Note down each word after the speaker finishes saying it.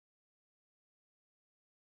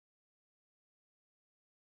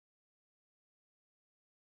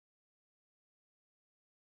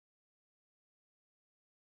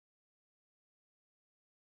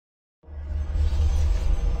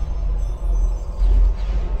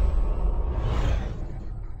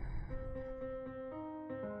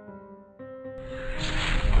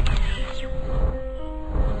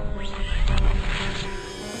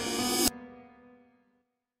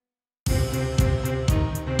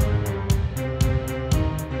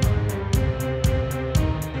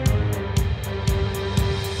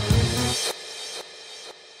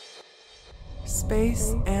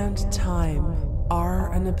Space and time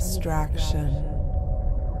are an abstraction.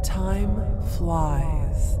 Time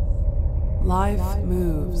flies. Life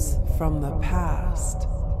moves from the past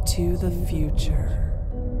to the future.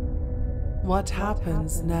 What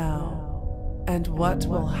happens now and what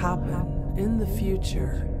will happen in the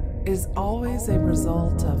future is always a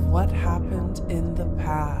result of what happened in the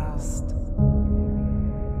past.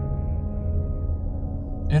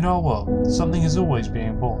 In our world, something is always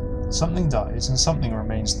being born, something dies, and something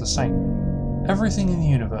remains the same. Everything in the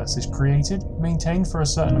universe is created, maintained for a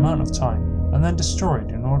certain amount of time, and then destroyed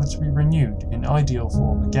in order to be renewed in ideal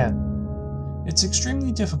form again. It's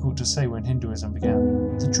extremely difficult to say when Hinduism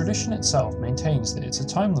began. The tradition itself maintains that it's a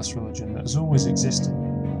timeless religion that has always existed.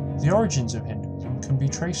 The origins of Hinduism can be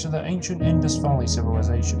traced to the ancient Indus Valley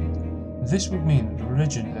civilization. This would mean that the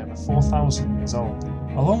religion is over 4,000 years old.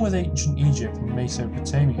 Along with ancient Egypt and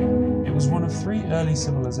Mesopotamia, it was one of 3 early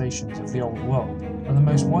civilizations of the Old World, and the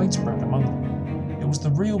most widespread among them. It was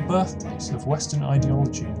the real birthplace of Western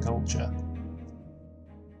ideology and culture.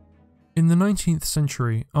 In the 19th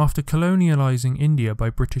century, after colonialising India by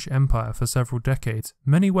British Empire for several decades,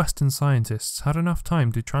 many Western scientists had enough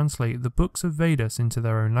time to translate the books of Vedas into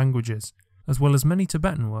their own languages, as well as many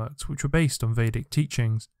Tibetan works which were based on Vedic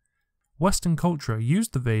teachings. Western culture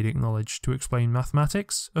used the Vedic knowledge to explain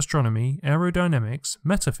mathematics, astronomy, aerodynamics,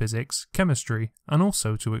 metaphysics, chemistry, and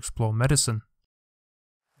also to explore medicine.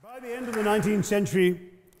 By the end of the 19th century,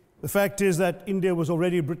 the fact is that India was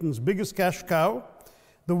already Britain's biggest cash cow,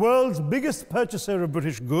 the world's biggest purchaser of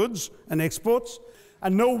British goods and exports,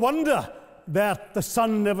 and no wonder that the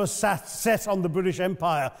sun never set on the British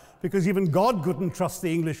Empire, because even God couldn't trust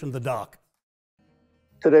the English in the dark.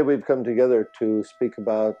 Today we've come together to speak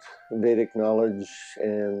about Vedic knowledge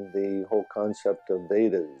and the whole concept of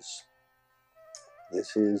Vedas.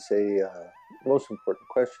 This is a most important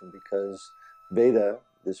question because Veda,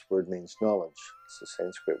 this word means knowledge. It's a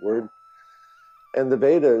Sanskrit word. And the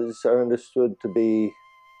Vedas are understood to be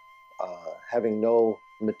having no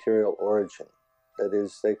material origin. That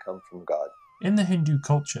is, they come from God. In the Hindu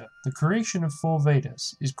culture, the creation of 4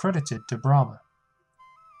 Vedas is credited to Brahma.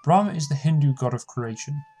 Brahma is the Hindu god of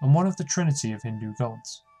creation, and one of the trinity of Hindu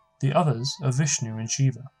gods. The others are Vishnu and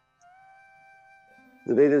Shiva.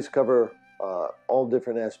 The Vedas cover all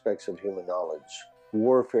different aspects of human knowledge: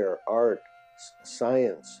 warfare, art,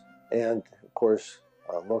 science, and, of course,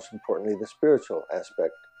 most importantly, the spiritual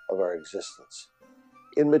aspect of our existence.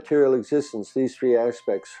 In material existence, these 3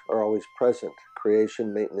 aspects are always present: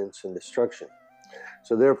 creation, maintenance, and destruction.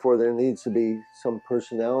 So therefore, there needs to be some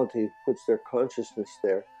personality who puts their consciousness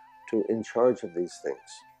there to in charge of these things.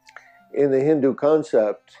 In the Hindu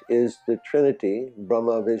concept is the Trinity,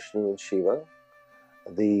 Brahma, Vishnu, and Shiva.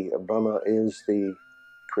 The Brahma is the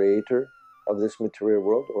creator of this material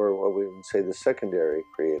world, or what we would say the secondary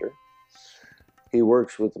creator. He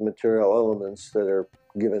works with the material elements that are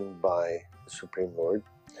given by the Supreme Lord.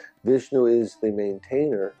 Vishnu is the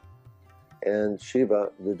maintainer, and Shiva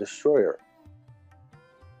the destroyer.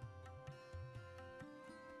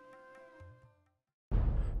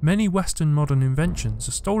 Many Western modern inventions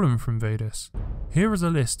are stolen from Vedas. Here is a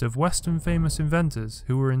list of Western famous inventors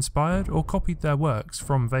who were inspired or copied their works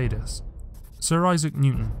from Vedas. Sir Isaac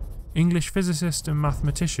Newton, English physicist and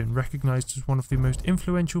mathematician recognised as one of the most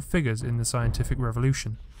influential figures in the scientific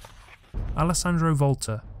revolution. Alessandro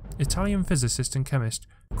Volta, Italian physicist and chemist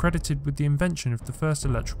credited with the invention of the first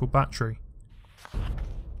electrical battery.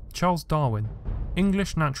 Charles Darwin,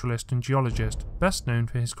 English naturalist and geologist, best known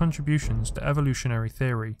for his contributions to evolutionary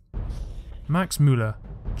theory. Max Müller,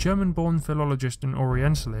 German-born philologist and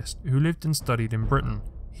Orientalist who lived and studied in Britain.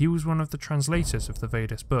 He was one of the translators of the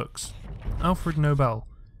Vedas books. Alfred Nobel,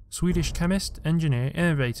 Swedish chemist, engineer,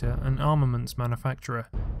 innovator, and armaments manufacturer.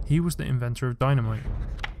 He was the inventor of dynamite.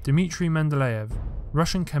 Dmitry Mendeleev,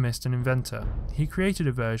 Russian chemist and inventor. He created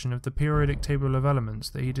a version of the periodic table of elements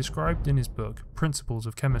that he described in his book, Principles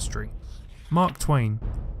of Chemistry. Mark Twain,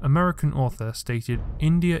 American author, stated,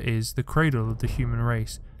 "India is the cradle of the human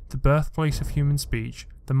race, the birthplace of human speech,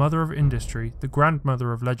 the mother of industry, the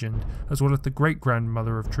grandmother of legend, as well as the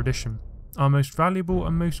great-grandmother of tradition. Our most valuable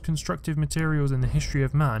and most constructive materials in the history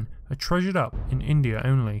of man are treasured up in India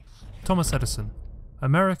only." Thomas Edison,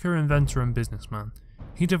 American inventor and businessman.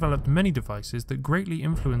 He developed many devices that greatly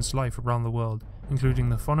influenced life around the world, including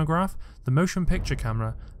the phonograph, the motion picture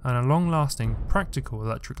camera, and a long-lasting, practical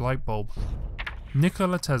electric light bulb.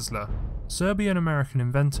 Nikola Tesla, Serbian-American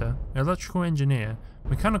inventor, electrical engineer,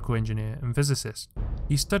 mechanical engineer, and physicist.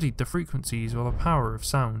 He studied the frequencies or the power of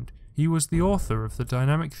sound. He was the author of the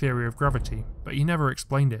dynamic theory of gravity, but he never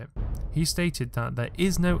explained it. He stated that there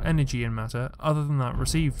is no energy in matter other than that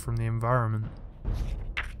received from the environment.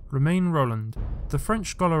 Romain Rolland. The French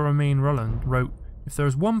scholar Romain Rolland wrote, "If there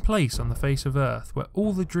is one place on the face of Earth where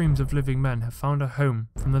all the dreams of living men have found a home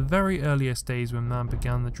from the very earliest days when man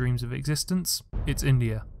began the dreams of existence, it's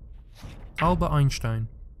India." Albert Einstein.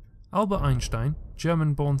 Albert Einstein,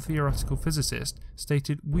 German-born theoretical physicist,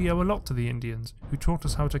 stated, "We owe a lot to the Indians, who taught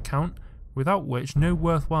us how to count, without which no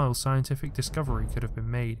worthwhile scientific discovery could have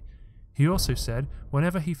been made." He also said,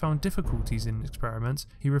 whenever he found difficulties in experiments,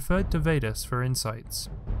 he referred to Vedas for insights.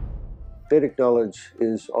 Vedic knowledge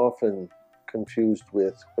is often confused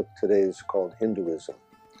with what today is called Hinduism.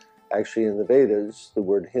 Actually, in the Vedas, the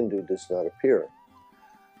word Hindu does not appear.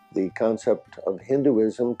 The concept of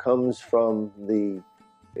Hinduism comes from the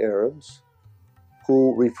Arabs,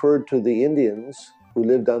 who referred to the Indians who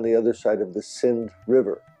lived on the other side of the Sindh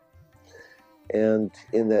River. And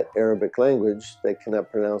in that Arabic language, they cannot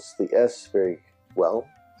pronounce the S very well,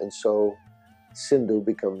 and so Sindhu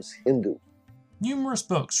becomes Hindu. Numerous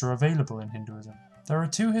books are available in Hinduism. There are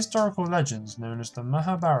two historical legends known as the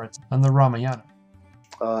Mahabharata and the Ramayana.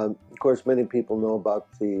 Of course, many people know about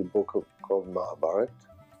the book called Mahabharata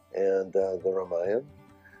and the Ramayana.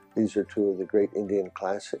 These are two of the great Indian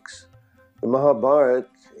classics. The Mahabharata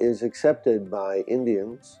is accepted by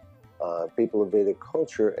Indians, people of Vedic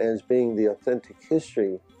culture, as being the authentic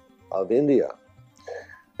history of India.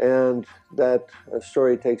 And that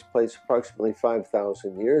story takes place approximately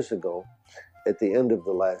 5,000 years ago, at the end of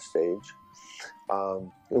the last age,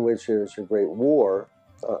 in which there's a great war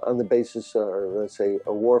on the basis, or let's say,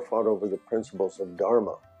 a war fought over the principles of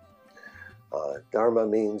Dharma. Dharma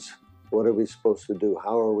means, what are we supposed to do?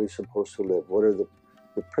 How are we supposed to live? What are the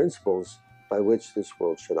principles by which this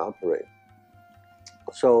world should operate?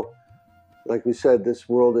 So, like we said, this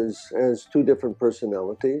world has two different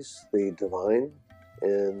personalities, the divine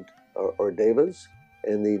or devas,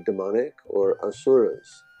 and the demonic or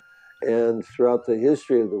asuras. And throughout the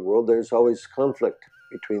history of the world, there's always conflict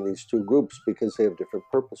between these two groups because they have different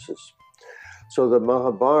purposes. So the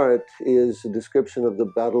Mahabharata is a description of the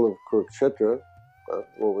Battle of Kurukshetra,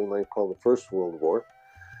 what we might call the First World War,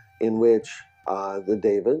 in which the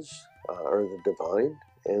devas, or the divine,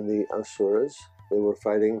 and the asuras, they were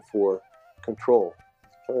fighting for control of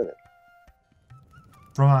the planet.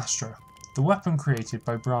 Brahmastra, the weapon created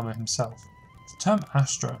by Brahma himself. The term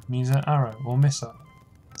astra means an arrow or missile.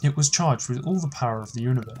 It was charged with all the power of the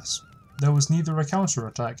universe. There was neither a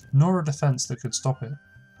counterattack nor a defense that could stop it.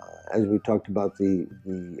 As we talked about the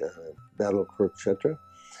Battle of Kurukshetra,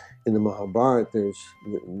 in the Mahabharata there's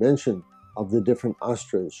mention of the different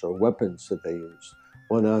astras or weapons that they used.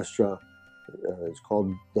 One astra is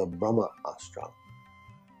called the Brahma Astra.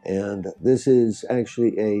 And this is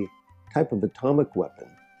actually a type of atomic weapon.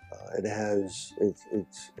 It has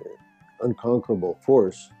its unconquerable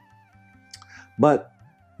force, but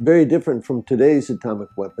very different from today's atomic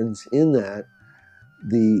weapons in that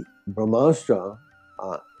the Brahmastra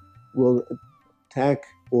will attack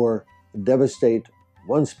or devastate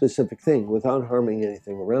one specific thing without harming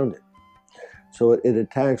anything around it. So it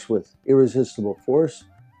attacks with irresistible force,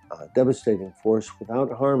 devastating force,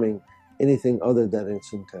 without harming anything other than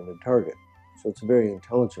its intended target. So it's a very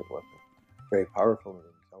intelligent weapon, very powerful and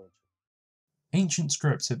intelligent. Ancient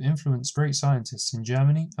scripts have influenced great scientists in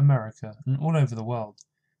Germany, America, and all over the world.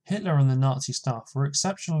 Hitler and the Nazi staff were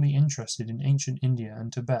exceptionally interested in ancient India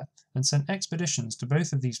and Tibet and sent expeditions to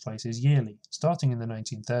both of these places yearly, starting in the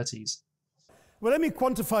 1930s. Well, let me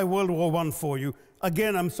quantify World War I for you.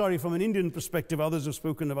 Again, I'm sorry, from an Indian perspective, others have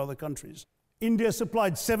spoken of other countries. India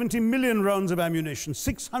supplied 70 million rounds of ammunition,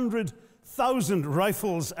 600,000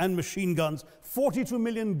 rifles and machine guns, 42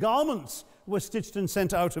 million garments were stitched and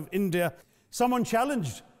sent out of India. Someone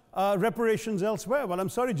challenged reparations elsewhere. Well, I'm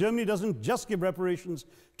sorry, Germany doesn't just give reparations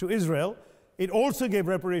to Israel. It also gave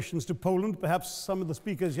reparations to Poland. Perhaps some of the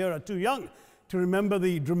speakers here are too young to remember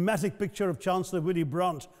the dramatic picture of Chancellor Willy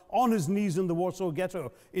Brandt on his knees in the Warsaw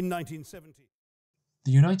Ghetto in 1970.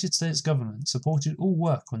 The United States government supported all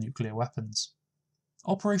work on nuclear weapons.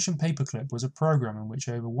 Operation Paperclip was a program in which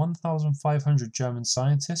over 1,500 German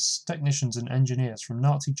scientists, technicians and engineers from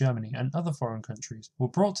Nazi Germany and other foreign countries were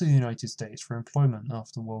brought to the United States for employment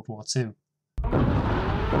after World War II.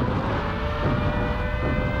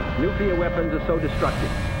 Nuclear weapons are so destructive,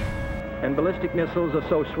 and ballistic missiles are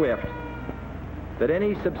so swift, that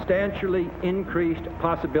any substantially increased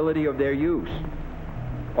possibility of their use,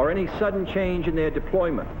 or any sudden change in their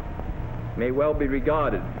deployment, may well be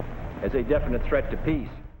regarded as a definite threat to peace.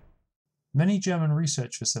 Many German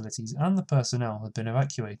research facilities and the personnel had been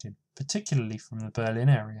evacuated, particularly from the Berlin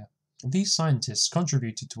area. These scientists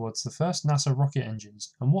contributed towards the first NASA rocket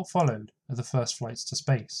engines and what followed are the first flights to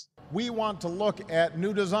space. We want to look at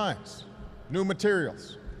new designs, new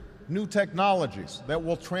materials, new technologies that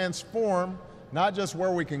will transform not just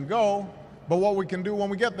where we can go, but what we can do when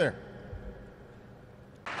we get there.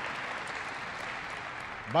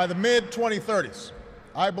 By the mid-2030s,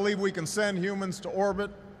 I believe we can send humans to orbit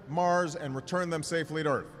Mars and return them safely to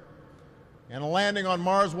Earth. And a landing on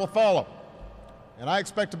Mars will follow. And I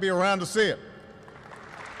expect to be around to see it.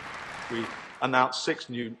 We announced 6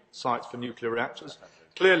 new sites for nuclear reactors.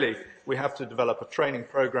 Clearly, we have to develop a training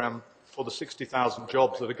program for the 60,000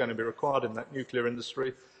 jobs that are going to be required in that nuclear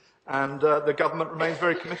industry, and the government remains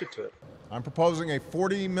very committed to it. I'm proposing a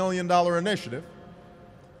 $40 million initiative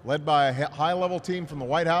led by a high-level team from the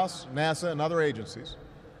White House, NASA, and other agencies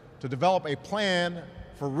to develop a plan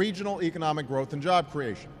for regional economic growth and job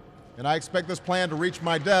creation. And I expect this plan to reach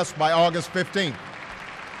my desk by August 15th.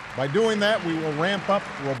 By doing that, we will ramp up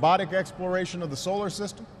robotic exploration of the solar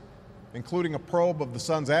system, including a probe of the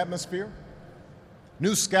sun's atmosphere,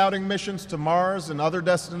 new scouting missions to Mars and other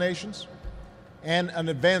destinations, and an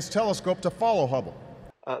advanced telescope to follow Hubble.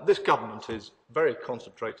 This government is very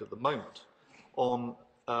concentrated at the moment on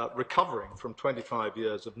recovering from 25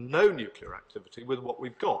 years of no nuclear activity with what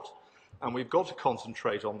we've got. And we've got to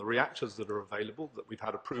concentrate on the reactors that are available, that we've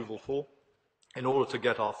had approval for, in order to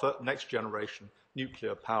get our next generation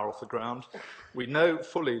nuclear power off the ground. We know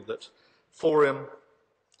fully that thorium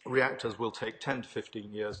reactors will take 10 to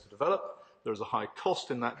 15 years to develop. There is a high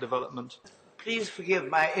cost in that development. Please forgive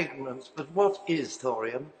my ignorance, but what is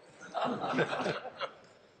thorium?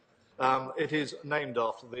 It is named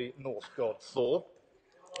after the Norse god Thor.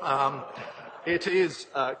 It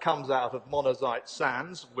comes out of monazite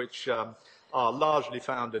sands, which are largely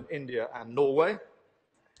found in India and Norway.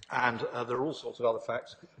 And there are all sorts of other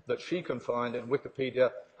facts that she can find in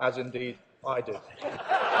Wikipedia, as indeed I did.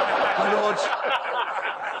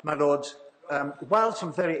 My lords, while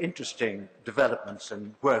some very interesting developments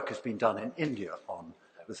and work has been done in India on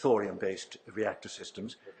the thorium-based reactor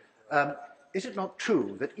systems, is it not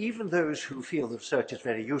true that even those who feel the research is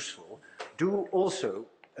very useful do also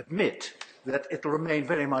admit that it will remain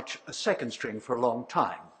very much a second string for a long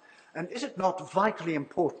time? And is it not vitally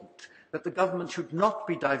important that the government should not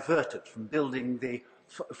be diverted from building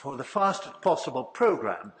for the fastest possible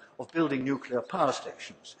program of building nuclear power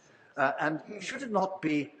stations? And should it not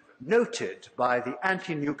be noted by the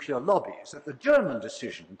anti-nuclear lobbies that the German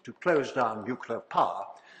decision to close down nuclear power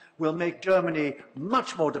will make Germany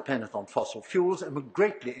much more dependent on fossil fuels and will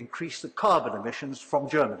greatly increase the carbon emissions from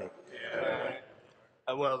Germany?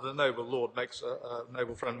 Well, the noble lord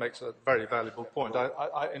noble friend makes a very valuable point.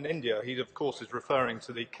 In India, he of course is referring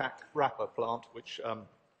to the Kakrappa plant, which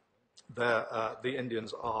the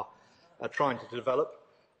Indians are trying to develop.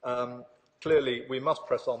 Clearly, we must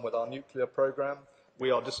press on with our nuclear program.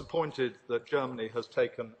 We are disappointed that Germany has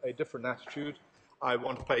taken a different attitude. I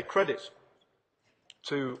want to pay credit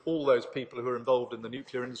to all those people who are involved in the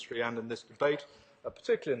nuclear industry and in this debate,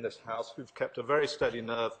 particularly in this House, who've kept a very steady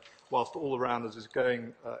nerve whilst all around us is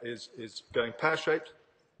going pear-shaped.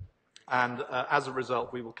 And as a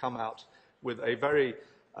result, we will come out with a very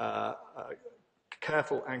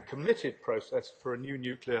careful and committed process for a new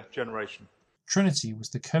nuclear generation. Trinity was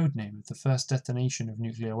the code name of the first detonation of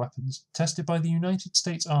nuclear weapons, tested by the United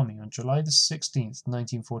States Army on July 16,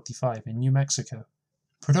 1945 in New Mexico.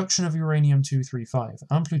 Production of uranium-235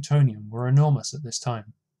 and plutonium were enormous at this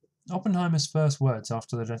time. Oppenheimer's first words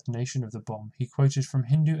after the detonation of the bomb he quoted from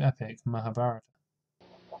Hindu epic Mahabharata.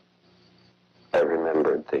 I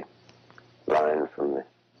remembered the line from the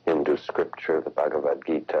Hindu scripture, the Bhagavad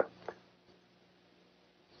Gita.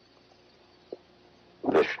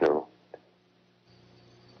 Vishnu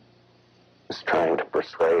is trying to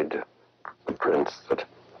persuade the prince that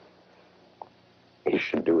he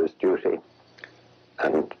should do his duty,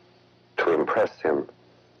 and to impress him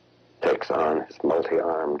takes on his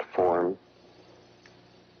multi-armed form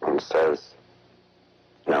and says,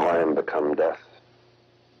 "Now I am become death,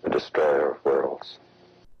 the destroyer of worlds."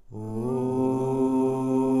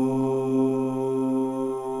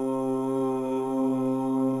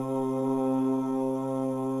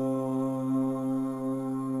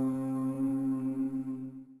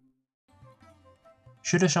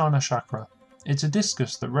 Sudarshana Chakra. It's a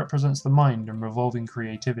discus that represents the mind and revolving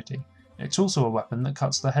creativity. It's also a weapon that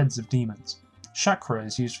cuts the heads of demons. Chakra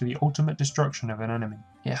is used for the ultimate destruction of an enemy.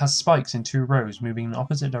 It has spikes in 2 rows moving in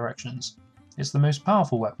opposite directions. It's the most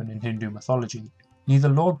powerful weapon in Hindu mythology. Neither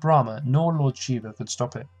Lord Brahma nor Lord Shiva could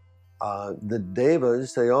stop it. The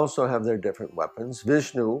Devas, they also have their different weapons.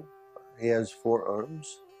 Vishnu, he has 4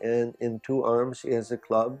 arms, and in 2 arms he has a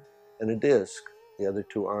club and a disc. The other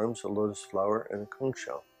 2 arms, a lotus flower and a conch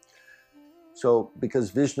shell. So,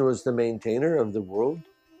 because Vishnu is the maintainer of the world,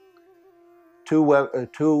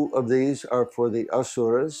 two of these are for the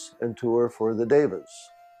asuras and two are for the devas.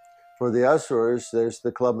 For the asuras, there's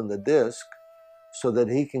the club and the disc, so that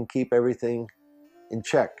he can keep everything in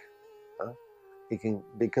check. He can,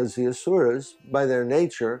 because the asuras, by their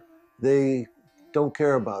nature, they don't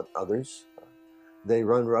care about others. They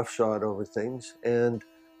run roughshod over things, and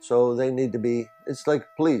so they need to be, it's like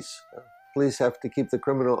police. Police have to keep the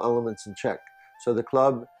criminal elements in check. So the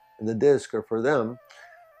club and the disc are for them.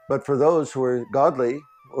 But for those who are godly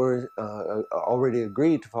or already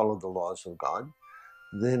agree to follow the laws of God,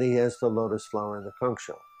 then he has the lotus flower and the conch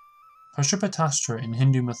shell. Pashupatastra in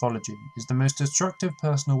Hindu mythology is the most destructive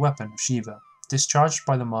personal weapon of Shiva, discharged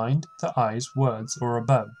by the mind, the eyes, words, or a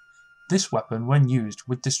bow. This weapon, when used,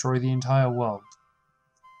 would destroy the entire world.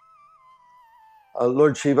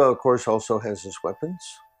 Lord Shiva, of course, also has his weapons.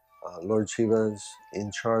 Lord Shiva is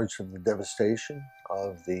in charge of the devastation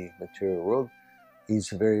of the material world.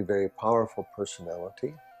 He's a very, very powerful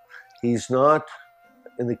personality. He's not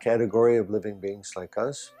in the category of living beings like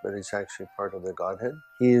us, but he's actually part of the Godhead.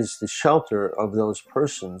 He is the shelter of those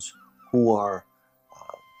persons who are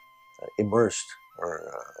immersed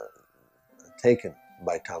or taken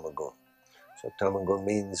by tamagun. So tamagun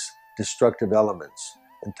means destructive elements,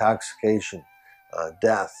 intoxication,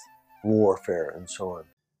 death, warfare, and so on.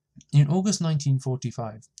 In August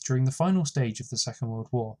 1945, during the final stage of the Second World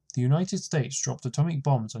War, the United States dropped atomic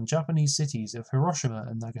bombs on Japanese cities of Hiroshima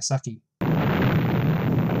and Nagasaki.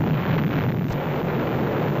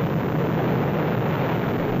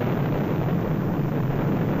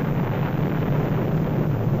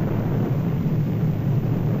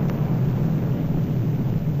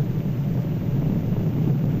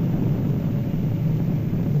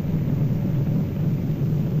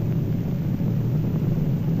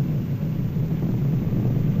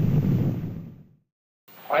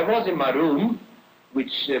 I was in my room,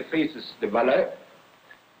 which faces the valley,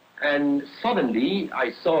 and suddenly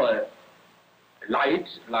I saw a light,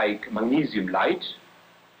 like magnesium light,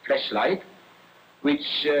 flashlight,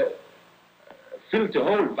 which filled the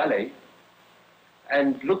whole valley.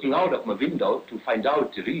 And looking out of my window to find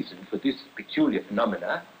out the reason for this peculiar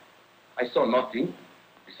phenomena, I saw nothing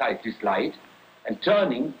besides this light, and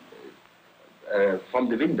turning from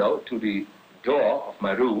the window to the door of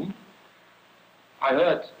my room, I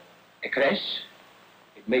heard a crash.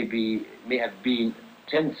 It may have been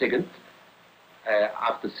 10 seconds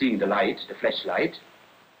after seeing the light, the flashlight.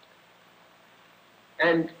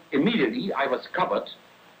 And immediately I was covered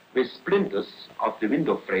with splinters of the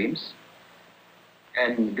window frames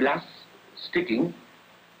and glass sticking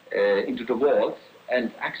into the walls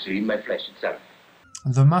and actually my flesh itself.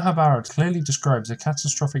 The Mahabharata clearly describes a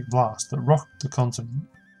catastrophic blast that rocked the continent.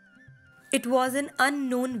 It was an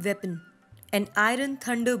unknown weapon. An iron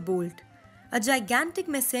thunderbolt, a gigantic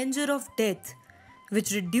messenger of death,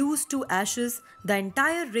 which reduced to ashes the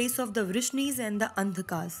entire race of the Vrishnis and the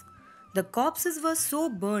Andhakas. The corpses were so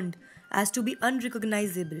burned as to be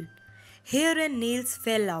unrecognizable. Hair and nails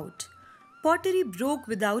fell out. Pottery broke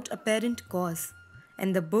without apparent cause,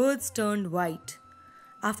 and the birds turned white.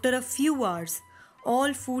 After a few hours,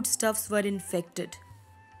 all foodstuffs were infected.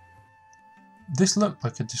 This looked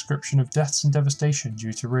like a description of deaths and devastation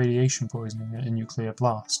due to radiation poisoning at a nuclear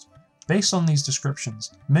blast. Based on these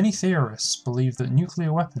descriptions, many theorists believe that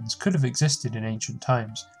nuclear weapons could have existed in ancient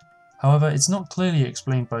times. However, it's not clearly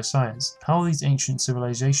explained by science how these ancient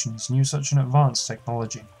civilizations knew such an advanced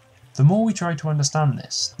technology. The more we try to understand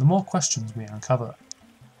this, the more questions we uncover.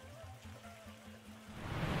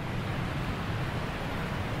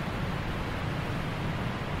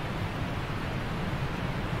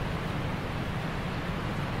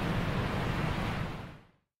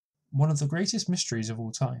 One of the greatest mysteries of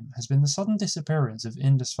all time has been the sudden disappearance of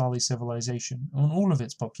Indus Valley civilization and all of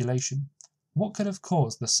its population. What could have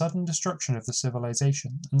caused the sudden destruction of the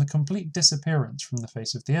civilization and the complete disappearance from the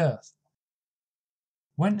face of the earth?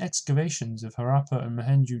 When excavations of Harappa and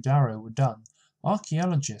Mohenjo-Daro were done,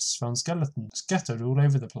 archaeologists found skeletons scattered all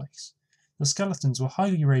over the place. The skeletons were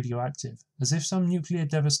highly radioactive, as if some nuclear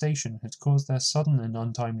devastation had caused their sudden and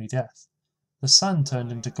untimely death. The sand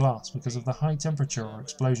turned into glass because of the high temperature or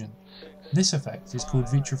explosion. This effect is called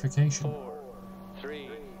vitrification. 4, 3,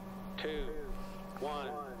 2, 1,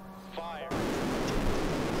 fire!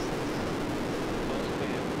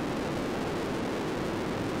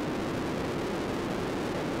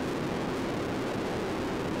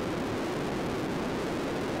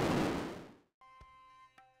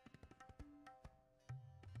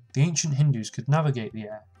 The ancient Hindus could navigate the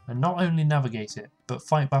air, and not only navigate it, but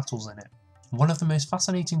fight battles in it. One of the most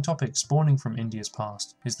fascinating topics spawning from India's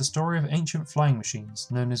past is the story of ancient flying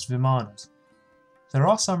machines known as Vimanas. There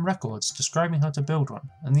are some records describing how to build one,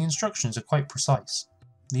 and the instructions are quite precise.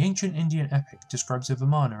 The ancient Indian epic describes a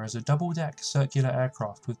Vimana as a double-deck circular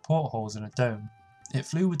aircraft with portholes and a dome. It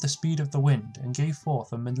flew with the speed of the wind and gave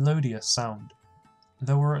forth a melodious sound.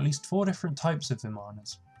 There were at least 4 different types of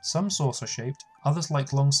Vimanas, some saucer-shaped, others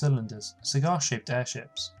like long cylinders, cigar-shaped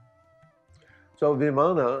airships. So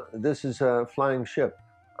Vimana, this is a flying ship.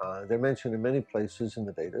 They're mentioned in many places in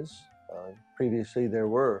the Vedas. Previously there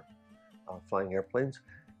were flying airplanes,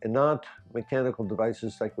 and not mechanical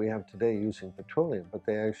devices like we have today using petroleum, but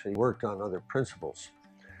they actually worked on other principles.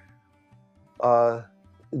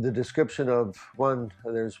 The description of one,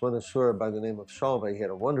 there's one asura by the name of Shalva. He had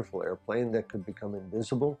a wonderful airplane that could become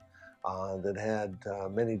invisible, that had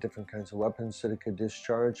many different kinds of weapons that it could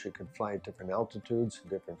discharge. It could fly at different altitudes and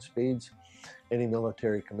different speeds. Any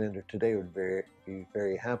military commander today would be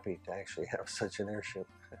very happy to actually have such an airship.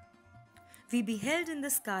 We beheld in the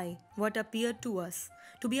sky what appeared to us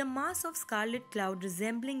to be a mass of scarlet cloud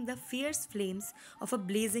resembling the fierce flames of a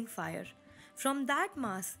blazing fire. From that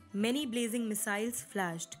mass, many blazing missiles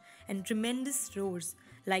flashed, and tremendous roars,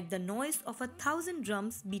 like the noise of 1,000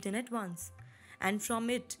 drums beaten at once. And from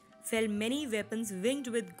it fell many weapons winged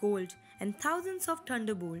with gold, and thousands of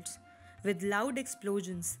thunderbolts, with loud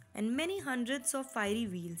explosions, and many hundreds of fiery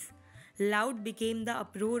wheels. Loud became the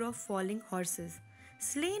uproar of falling horses,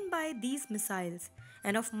 slain by these missiles,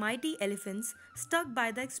 and of mighty elephants struck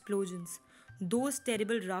by the explosions. Those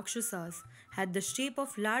terrible Rakshasas had the shape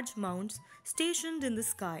of large mounts stationed in the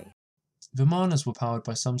sky. Vimanas were powered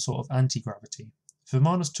by some sort of anti-gravity.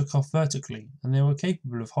 Vimanas took off vertically, and they were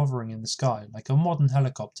capable of hovering in the sky like a modern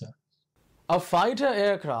helicopter. A fighter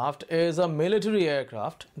aircraft is a military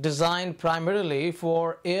aircraft designed primarily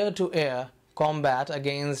for air-to-air combat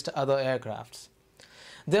against other aircrafts.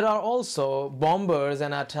 There are also bombers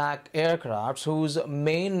and attack aircrafts whose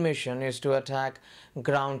main mission is to attack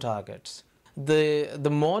ground targets. The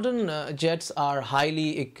modern jets are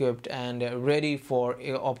highly equipped and ready for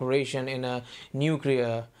operation in a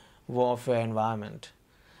nuclear warfare environment.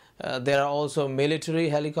 There are also military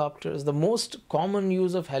helicopters. The most common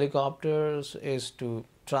use of helicopters is to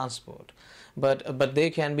transport, but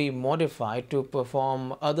they can be modified to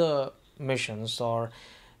perform other missions, or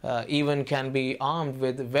even can be armed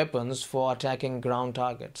with weapons for attacking ground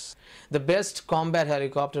targets. The best combat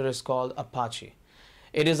helicopter is called Apache.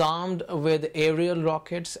 It is armed with aerial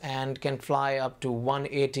rockets and can fly up to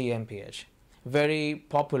 180 mph. Very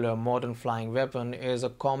popular modern flying weapon is a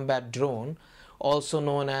combat drone, also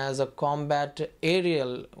known as a combat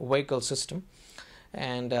aerial vehicle system.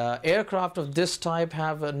 And aircraft of this type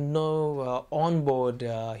have no onboard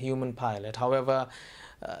human pilot. However,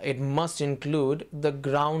 it must include the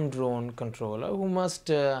ground drone controller, who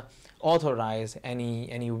must authorize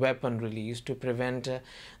any weapon release to prevent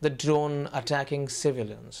the drone attacking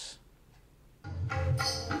civilians.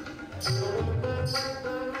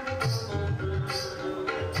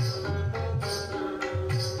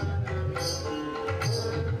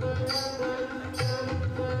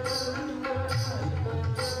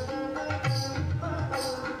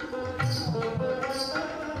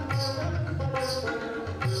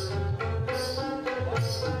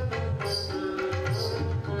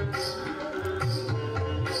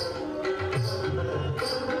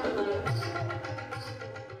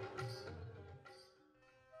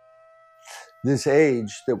 This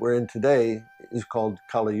age that we're in today is called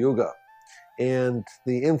Kali Yuga. And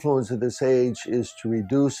the influence of this age is to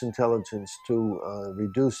reduce intelligence, to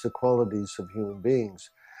reduce the qualities of human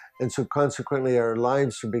beings. And so consequently our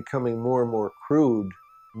lives are becoming more and more crude,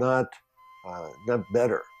 not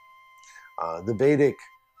better. The Vedic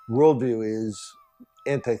worldview is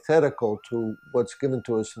antithetical to what's given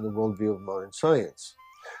to us in the worldview of modern science.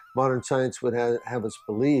 Modern science would have us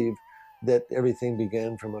believe that everything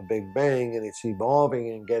began from a big bang and it's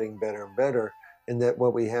evolving and getting better and better, and that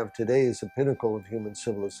what we have today is the pinnacle of human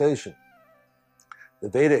civilization. The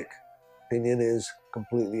Vedic opinion is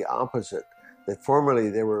completely opposite, that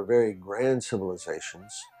formerly there were very grand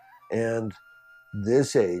civilizations, and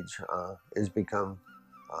this age has become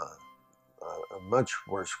a much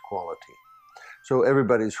worse quality. So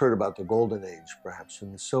everybody's heard about the Golden Age, perhaps,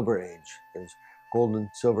 and the Silver Age. There's Golden,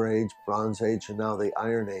 Silver Age, Bronze Age, and now the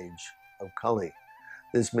Iron Age of Kali.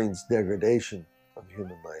 This means degradation of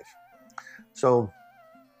human life. So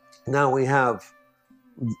now we have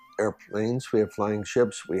airplanes, we have flying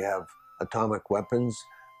ships, we have atomic weapons,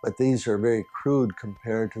 but these are very crude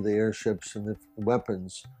compared to the airships and the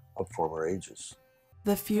weapons of former ages.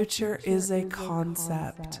 The future is a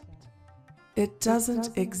concept. It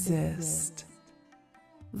doesn't exist.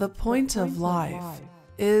 The point of life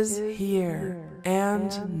is here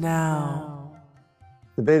and now.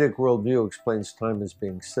 The Vedic worldview explains time as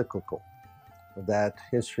being cyclical, that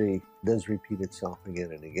history does repeat itself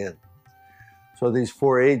again and again. So these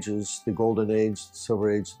four ages, the Golden Age, the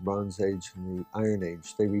Silver Age, the Bronze Age, and the Iron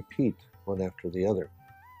Age, they repeat one after the other.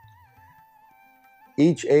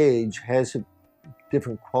 Each age has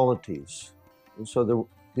different qualities. And so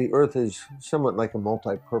the earth is somewhat like a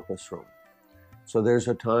multi-purpose room. So there's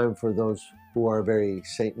a time for those who are very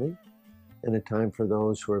saintly and a time for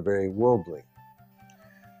those who are very worldly.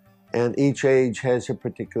 And each age has a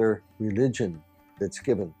particular religion that's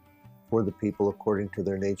given for the people according to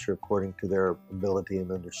their nature, according to their ability and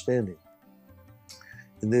understanding.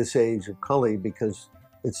 In this age of Kali, because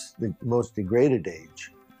it's the most degraded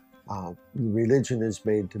age, religion is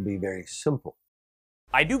made to be very simple.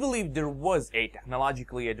 I do believe there was a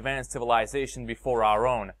technologically advanced civilization before our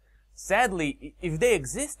own. Sadly, if they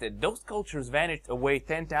existed, those cultures vanished away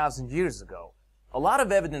 10,000 years ago. A lot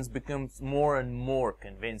of evidence becomes more and more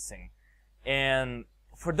convincing. And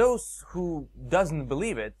for those who doesn't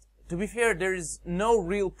believe it, to be fair, there is no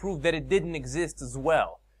real proof that it didn't exist as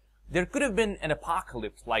well. There could have been an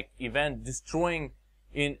apocalypse-like event destroying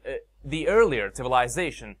in the earlier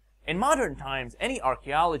civilization. In modern times, any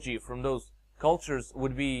archaeology from those cultures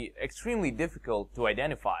would be extremely difficult to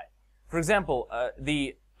identify. For example,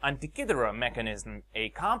 the Antikythera mechanism, a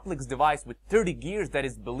complex device with 30 gears that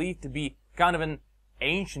is believed to be kind of an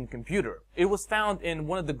ancient computer. It was found in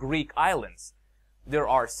one of the Greek islands. There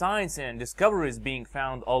are signs and discoveries being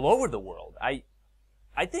found all over the world. I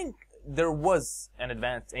think there was an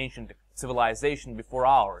advanced ancient civilization before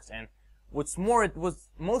ours, and what's more, it was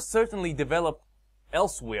most certainly developed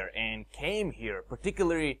elsewhere and came here,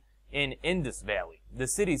 particularly in Indus Valley. The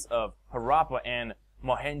cities of Harappa and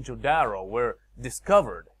Mohenjo-Daro were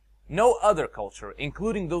discovered. No other culture,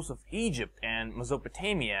 including those of Egypt and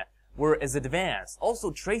Mesopotamia, were as advanced.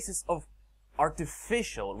 Also, traces of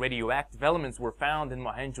artificial radioactive elements were found in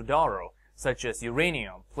Mohenjo-Daro, such as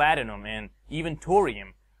uranium, platinum, and even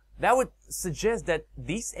thorium. That would suggest that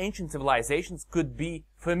these ancient civilizations could be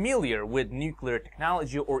familiar with nuclear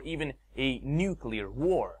technology or even a nuclear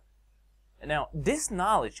war. Now, this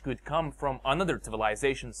knowledge could come from another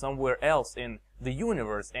civilization somewhere else in the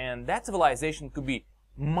universe, and that civilization could be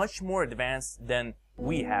much more advanced than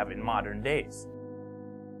we have in modern days.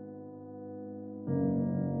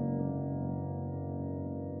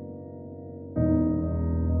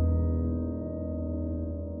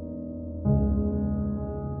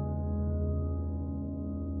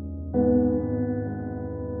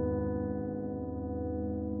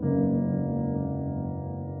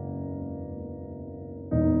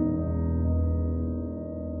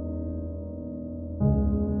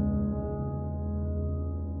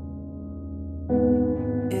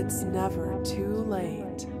 It's never too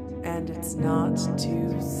late, and it's not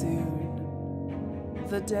too soon.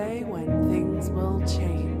 The day when things will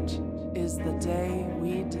change is the day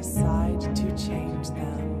we decide to change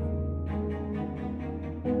them.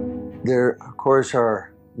 There, of course,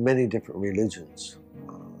 are many different religions,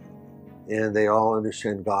 and they all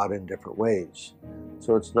understand God in different ways.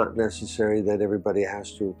 So it's not necessary that everybody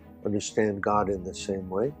has to understand God in the same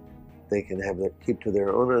way. They can keep to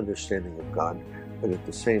their own understanding of God, but at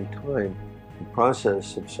the same time, the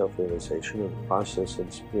process of self-realization and the process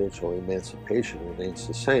of spiritual emancipation remains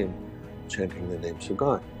the same, chanting the names of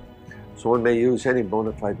God. So one may use any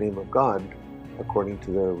bona fide name of God according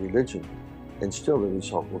to their religion, and still the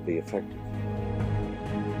result will be effective.